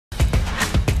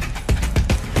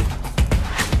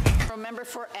Member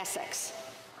for Essex.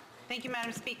 Thank you,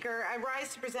 Madam Speaker. I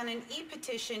rise to present an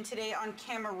e-petition today on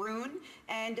Cameroon,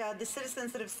 and the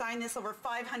citizens that have signed this, over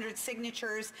 500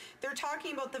 signatures, they're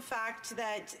talking about the fact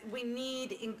that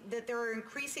that there are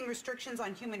increasing restrictions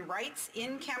on human rights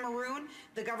in Cameroon,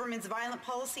 the government's violent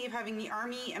policy of having the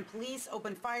army and police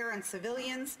open fire on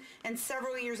civilians, and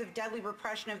several years of deadly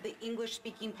repression of the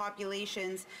English-speaking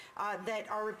populations that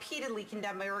are repeatedly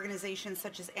condemned by organizations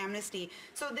such as Amnesty.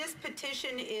 So this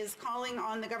petition is calling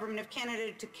on the Government of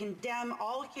Canada to condemn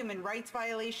all human rights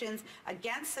violations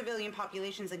against civilian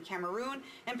populations in Cameroon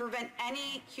and prevent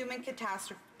any human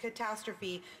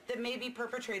catastrophe that may be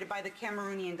perpetrated by the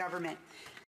Cameroonian government.